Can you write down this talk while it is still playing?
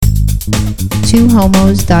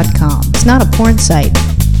twohomos.com. It's not a porn site.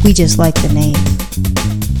 We just like the name.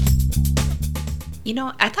 You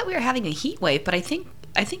know, I thought we were having a heat wave, but I think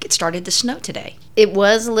it started to snow today. It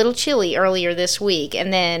was a little chilly earlier this week,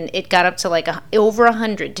 and then it got up to like over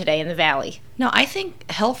 100 today in the valley. No, I think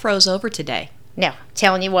hell froze over today. No,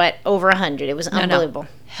 telling you what, over 100. It was unbelievable. No.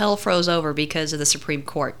 Hell froze over because of the Supreme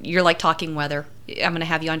Court. You're like talking weather. I'm going to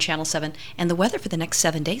have you on Channel 7, and the weather for the next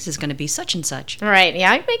 7 days is going to be such and such. Right,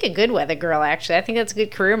 yeah, I'd make a good weather girl, actually. I think that's a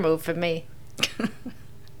good career move for me.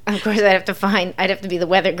 Of course, I'd have to be the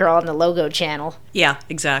weather girl on the Logo channel. Yeah,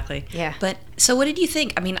 exactly. Yeah. But, so what did you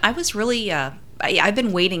think? I mean, I was really, I've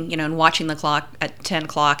been waiting, and watching the clock at 10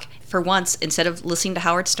 o'clock. For once, instead of listening to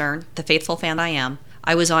Howard Stern, the faithful fan I am,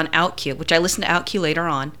 I was on OutQ, which I listen to OutQ later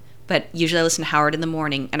on, but usually I listen to Howard in the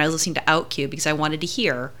morning, and I was listening to OutQ because I wanted to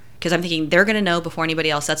hear, because I'm thinking they're going to know before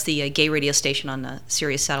anybody else. That's the gay radio station on the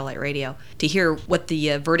Sirius Satellite Radio, to hear what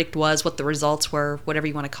the verdict was, what the results were, whatever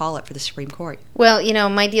you want to call it, for the Supreme Court. Well,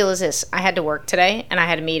 my deal is this. I had to work today, and I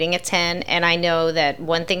had a meeting at 10, and I know that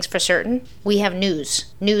one thing's for certain. We have news.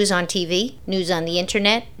 News on TV, news on the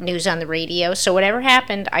internet, news on the radio. So whatever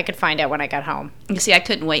happened, I could find out when I got home. You see, I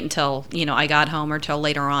couldn't wait until, I got home or till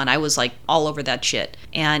later on. I was like all over that shit.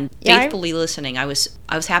 And faithfully listening, I was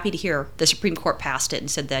happy to hear the Supreme Court passed it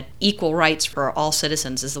and said that equal rights for all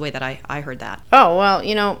citizens is the way that I heard that. Oh,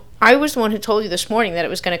 well, I was the one who told you this morning that it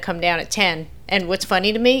was going to come down at 10. And what's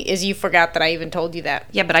funny to me is you forgot that I even told you that.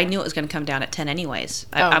 Yeah, but I knew it was going to come down at 10 anyways.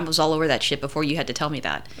 I was all over that shit before you had to tell me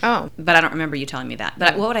that. Oh. But I don't remember you telling me that.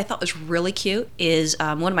 But what I thought was really cute is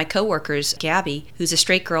one of my coworkers, Gabby, who's a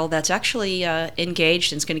straight girl that's actually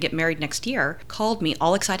engaged and is going to get married next year, called me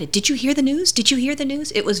all excited. Did you hear the news? Did you hear the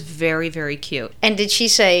news? It was very, very cute. And did she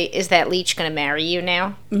say, is that leech going to marry you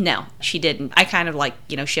now? No, she didn't. I kind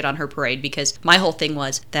of shit on her parade because my whole thing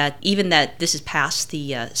was that even that this is past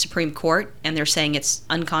the Supreme Court and they're saying it's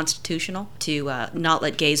unconstitutional to not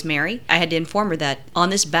let gays marry, I had to inform her that on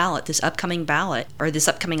this ballot, this upcoming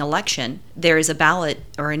election, there is a ballot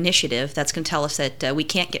or initiative that's going to tell us that we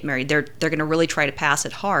can't get married. They're going to really try to pass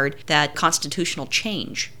it hard, that constitutional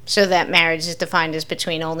change. So that marriage is defined as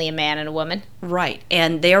between only a man and a woman? Right.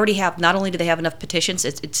 And they already have, not only do they have enough petitions,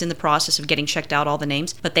 it's in the process of getting checked out, all the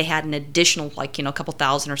names, but they had an additional, a couple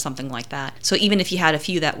thousand or something like that. So even if you had a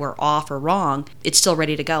few that were off or wrong, it's still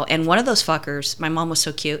ready to go. And one of those fuckers, my mom was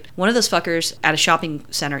so cute, one of those fuckers at a shopping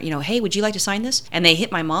center, hey, would you like to sign this? And they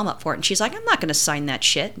hit my mom up for it. And she's like, I'm not going to sign that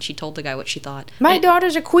shit. And she told the guy what she thought. My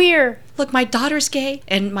daughters are queer. Look, my daughter's gay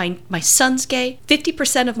and my son's gay.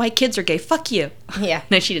 50% of my kids are gay. Fuck you. Yeah.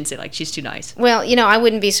 No, she didn't say she's too nice. Well, I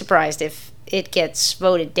wouldn't be surprised if it gets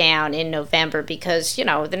voted down in November because,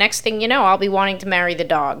 the next thing you know, I'll be wanting to marry the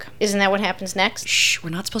dog. Isn't that what happens next? Shh, we're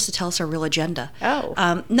not supposed to tell us our real agenda.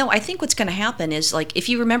 Oh. No, I think what's going to happen is, if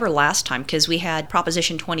you remember last time, because we had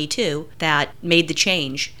Proposition 22 that made the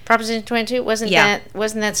change. Proposition 22? Wasn't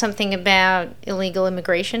that something about illegal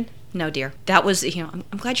immigration? No, dear. That was, I'm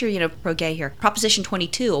glad you're, pro-gay here. Proposition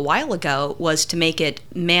 22 a while ago was to make it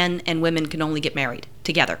men and women can only get married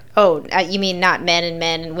together. Oh, you mean not men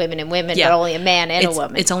and women, yeah. but only a man and a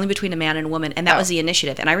woman. It's only between a man and a woman, and that was the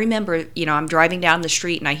initiative. And I remember, I'm driving down the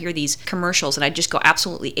street and I hear these commercials and I just go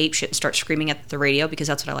absolutely apeshit and start screaming at the radio because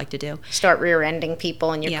that's what I like to do. Start rear-ending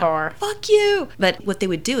people in your car. Fuck you! But what they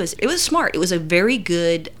would do is, it was smart. It was a very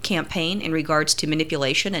good campaign in regards to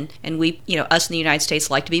manipulation, and we, us in the United States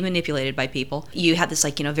like to be manipulated by people. You had this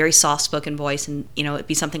very soft-spoken voice, and it'd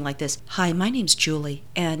be something like this. Hi, my name's Julie,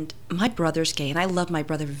 and my brother's gay, and I love my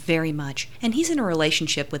brother very much, and he's in a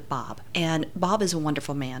relationship with Bob, and Bob is a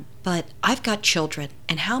wonderful man, but I've got children,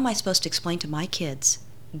 and how am I supposed to explain to my kids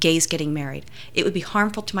gays getting married? It would be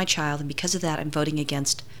harmful to my child, and because of that I'm voting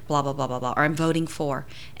against blah blah blah blah blah, or I'm voting for.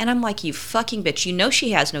 And I'm like, you fucking bitch,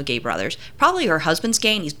 she has no gay brothers, probably her husband's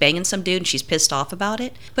gay and he's banging some dude and she's pissed off about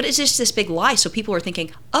it, but it's just this big lie. So people are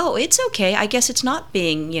thinking, oh, it's okay, I guess it's not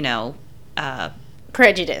being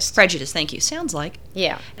Prejudiced, thank you. Sounds like.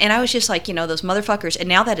 Yeah. And I was just like, those motherfuckers. And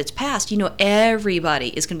now that it's passed, everybody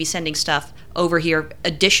is going to be sending stuff over here,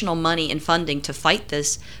 additional money and funding to fight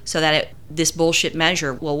this so that this bullshit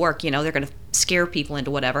measure will work. They're going to scare people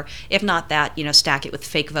into whatever. If not that, stack it with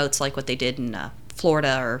fake votes like what they did in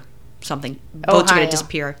Florida or something. Votes are going to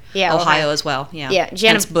disappear. Yeah, Ohio as well. Yeah. Yeah.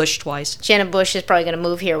 It's Bush twice. Jenna Bush is probably going to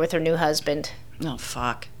move here with her new husband. Oh,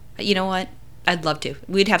 fuck. You know what? I'd love to.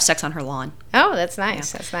 We'd have sex on her lawn. Oh, that's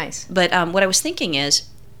nice. Yeah. That's nice. But what I was thinking is,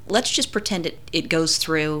 let's just pretend it goes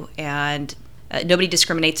through and nobody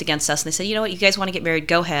discriminates against us. And they say, you know what, you guys want to get married,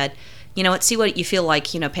 go ahead. You know what? See what you feel like,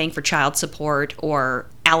 paying for child support or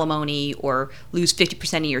alimony or lose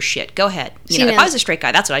 50% of your shit. Go ahead. If I was a straight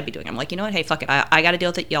guy, that's what I'd be doing. I'm like, you know what? Hey, fuck it. I got to deal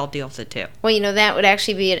with it. Y'all deal with it too. Well, that would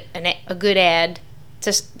actually be a good ad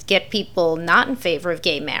to get people not in favor of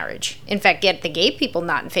gay marriage. In fact, get the gay people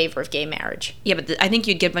not in favor of gay marriage. Yeah, but I think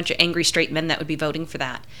you'd get a bunch of angry straight men that would be voting for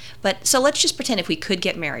that. But so let's just pretend if we could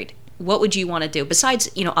get married. What would you want to do? Besides,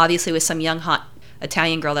 obviously with some young, hot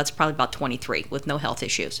Italian girl that's probably about 23 with no health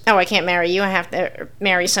issues. Oh, I can't marry you. I have to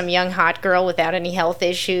marry some young, hot girl without any health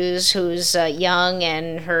issues who's young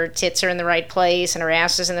and her tits are in the right place and her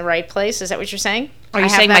ass is in the right place. Is that what you're saying? Are you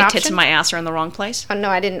saying my tits and my ass are in the wrong place? Oh, no,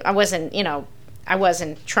 I didn't. I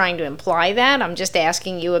wasn't trying to imply that. I'm just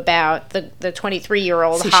asking you about the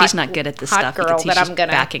 23-year-old hot, she's not good at this hot stuff. girl that I'm going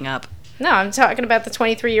to... backing up. No, I'm talking about the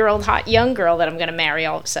 23-year-old hot young girl that I'm going to marry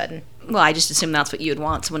all of a sudden. Well, I just assume that's what you'd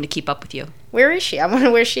want, someone to keep up with you. Where is she? I wonder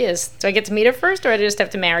where she is. Do I get to meet her first, or do I just have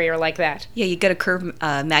to marry her like that? Yeah, you go to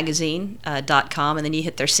curvemagazine.com, and then you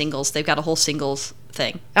hit their singles. They've got a whole singles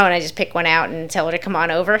thing. Oh, and I just pick one out and tell her to come on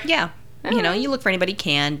over? Yeah. You look for anybody,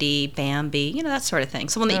 Candy, Bambi, that sort of thing.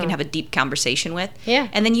 Someone that you can have a deep conversation with. Yeah.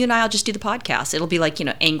 And then you and I will just do the podcast. It'll be like,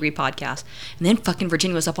 angry podcast. And then fucking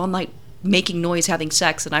Virginia was up all night making noise, having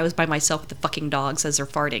sex, and I was by myself with the fucking dogs as they're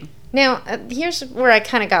farting. Now, here's where I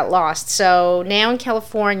kind of got lost. So now in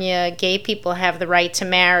California, gay people have the right to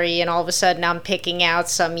marry, and all of a sudden I'm picking out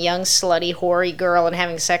some young, slutty, hoary girl and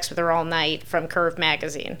having sex with her all night from Curve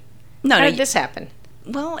Magazine. How did this happen?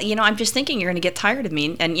 Well, I'm just thinking you're going to get tired of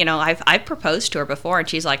me. And, I've proposed to her before, and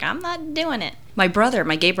she's like, I'm not doing it. My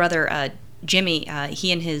gay brother, Jimmy,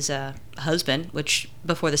 he and his husband, which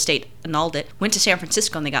before the state annulled it, went to San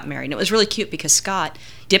Francisco and they got married. And it was really cute because Scott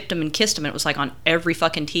dipped him and kissed him, and it was like on every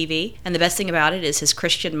fucking TV. And the best thing about it is his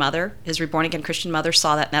Christian mother, his reborn again Christian mother,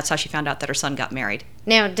 saw that, and that's how she found out that her son got married.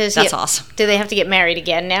 Now, that's awesome. Do they have to get married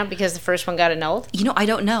again now because the first one got annulled? I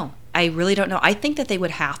don't know. I really don't know. I think that they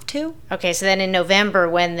would have to. Okay, so then in November,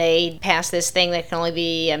 when they pass this thing that can only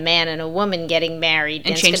be a man and a woman getting married...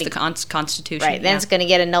 And change the Constitution. Right, then it's going to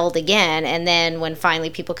get annulled again, and then when finally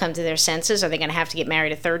people come to their senses, are they going to have to get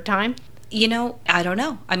married a third time? I don't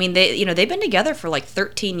know. I mean, they've been together for like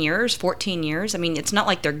 13 years, 14 years. I mean, it's not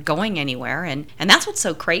like they're going anywhere. And that's what's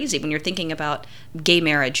so crazy when you're thinking about gay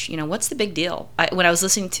marriage. What's the big deal? When I was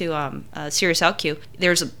listening to Sirius LQ,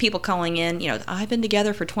 there's people calling in, I've been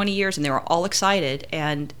together for 20 years, and they were all excited.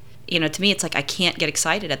 And, to me, it's like I can't get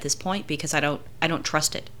excited at this point because I don't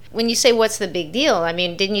trust it. When you say what's the big deal, I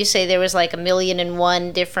mean, didn't you say there was like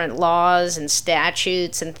 1,000,001 different laws and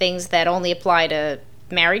statutes and things that only apply to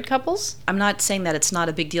married couples? I'm not saying that it's not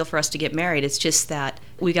a big deal for us to get married. It's just that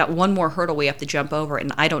we got one more hurdle we have to jump over,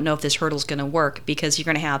 and I don't know if this hurdle's going to work because you're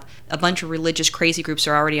going to have a bunch of religious crazy groups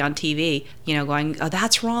are already on TV, going, oh,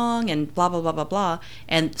 that's wrong, and blah, blah, blah, blah, blah.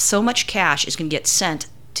 And so much cash is going to get sent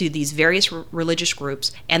to these various religious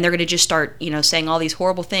groups, and they're going to just start, saying all these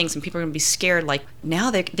horrible things, and people are going to be scared, like, now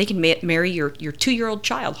they can marry your 2-year-old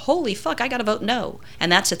child. Holy fuck, I got to vote no. And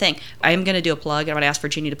that's the thing. I am going to do a plug. I'm going to ask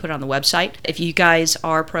Virginia to put it on the website. If you guys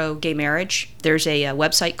are pro-gay marriage, there's a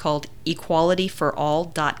website called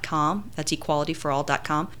equalityforall.com. That's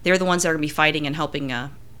equalityforall.com. They're the ones that are going to be fighting and helping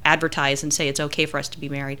advertise and say it's okay for us to be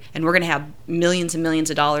married, and we're going to have millions and millions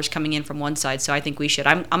of dollars coming in from one side, so I think we should.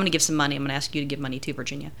 I'm going to give some money. I'm going to ask you to give money too,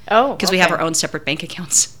 Virginia. Oh, because we have our own separate bank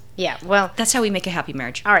accounts. Yeah, well, that's how we make a happy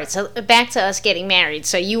marriage. All right, so back to us getting married.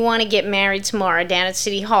 So you want to get married tomorrow down at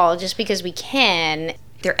City Hall just because we can.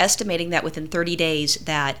 They're estimating that within 30 days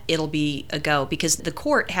that it'll be a go, because the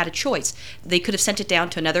court had a choice. They could have sent it down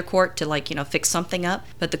to another court to fix something up,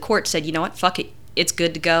 but the court said, you know what, fuck it. It's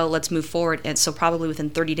good to go. Let's move forward. And so probably within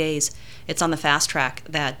 30 days, it's on the fast track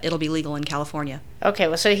that it'll be legal in California. Okay,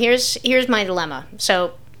 well, so here's my dilemma.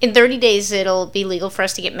 So in 30 days, it'll be legal for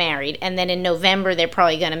us to get married. And then in November, they're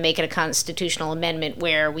probably going to make it a constitutional amendment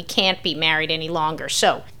where we can't be married any longer.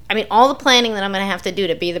 So, I mean, all the planning that I'm going to have to do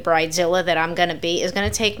to be the bridezilla that I'm going to be is going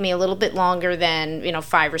to take me a little bit longer than,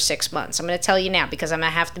 5 or 6 months. I'm going to tell you now because I'm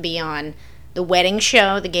going to have to be on the wedding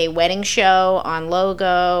show, the gay wedding show on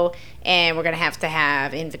Logo, and we're going to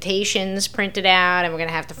have invitations printed out, and we're going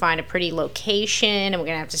to have to find a pretty location, and we're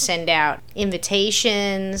going to have to send out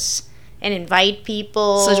invitations and invite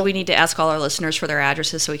people. So do we need to ask all our listeners for their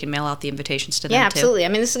addresses so we can mail out the invitations to them, Yeah, too? absolutely. I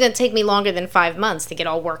mean, this is going to take me longer than 5 months to get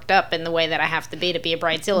all worked up in the way that I have to be a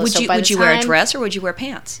bridezilla. Would you wear a dress or would you wear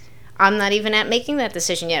pants? I'm not even making that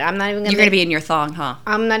decision yet. I'm not even going to... You're going to be in your thong, huh?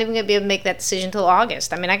 I'm not even going to be able to make that decision until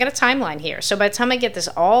August. I mean, I got a timeline here. So by the time I get this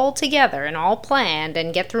all together and all planned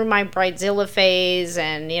and get through my bridezilla phase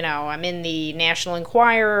and, I'm in the National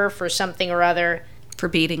Enquirer for something or other... For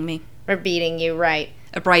beating me. For beating you, right.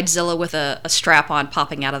 a bridezilla with a strap on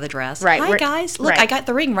popping out of the dress. Right. Hi, guys. Look, right. I got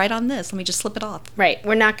the ring right on this. Let me just slip it off. Right.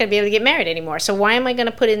 We're not going to be able to get married anymore. So why am I going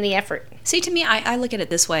to put in the effort? See, to me, I look at it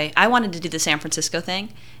this way. I wanted to do the San Francisco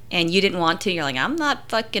thing, and you didn't want to. You're like, I'm not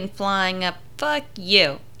fucking flying up. Fuck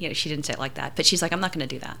you. You know, she didn't say it like that, but she's like, I'm not going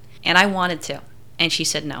to do that. And I wanted to. And she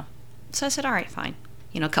said no. So I said, all right, fine.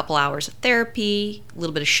 You know, a couple hours of therapy, a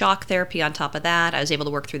little bit of shock therapy on top of that. I was able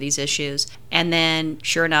to work through these issues. And then,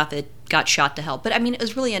 sure enough, it got shot to hell. But I mean, it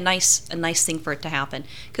was really a nice thing for it to happen.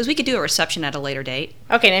 Because we could do a reception at a later date.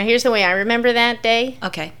 Okay, now here's the way I remember that day.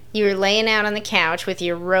 Okay. You were laying out on the couch with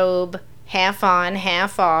your robe half on,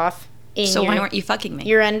 half off. So why weren't you fucking me?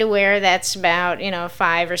 Your underwear that's about,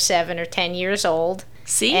 5 or 7 or 10 years old.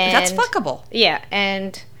 See? And, that's fuckable. Yeah,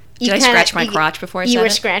 and... Did I scratch my crotch before I said it? You were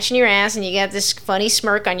scratching your ass, and you got this funny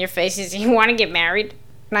smirk on your face. You said, you want to get married?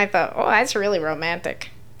 And I thought, oh, that's really romantic.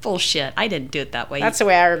 Bullshit. I didn't do it that way. That's the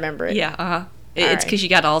way I remember it. Yeah, uh-huh. It's because you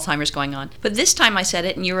got Alzheimer's going on. But this time I said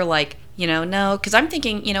it, and you were like, no. Because I'm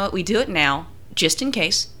thinking, you know what, we do it now, just in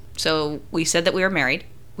case. So we said that we were married,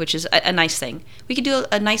 which is a nice thing. We could do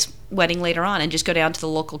a nice wedding later on and just go down to the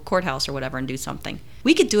local courthouse or whatever and do something.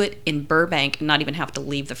 We could do it in Burbank and not even have to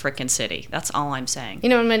leave the frickin' city. That's all I'm saying. You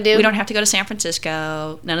know what I'm going to do? We don't have to go to San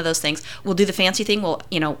Francisco, none of those things. We'll do the fancy thing. We'll,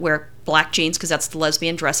 wear black jeans because that's the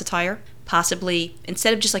lesbian dress attire. Possibly,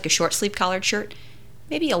 instead of just like a short sleeve collared shirt,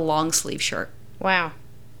 maybe a long sleeve shirt. Wow.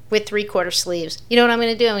 With 3/4 sleeves. You know what I'm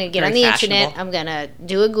going to do? I'm going to get on the internet. I'm going to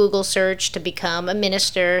do a Google search to become a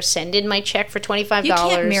minister, send in my check for $25. You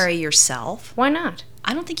can't marry yourself. Why not?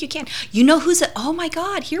 I don't think you can. You know who's oh my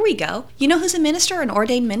God, here we go. You know who's a minister, an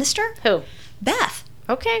ordained minister? Who? Beth.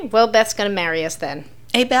 Okay, well, Beth's going to marry us then.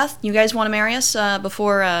 Hey, Beth, you guys want to marry us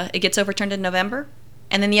before it gets overturned in November?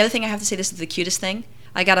 And then the other thing I have to say, this is the cutest thing.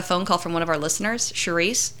 I got a phone call from one of our listeners,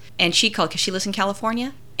 Charisse, and she called because she lives in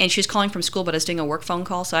California. And she was calling from school, but I was doing a work phone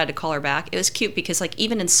call, so I had to call her back. It was cute because, like,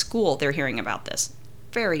 even in school, they're hearing about this.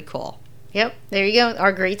 Very cool. Yep, there you go.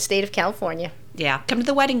 Our great state of California. Yeah. Come to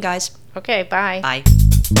the wedding, guys. Okay, bye. Bye.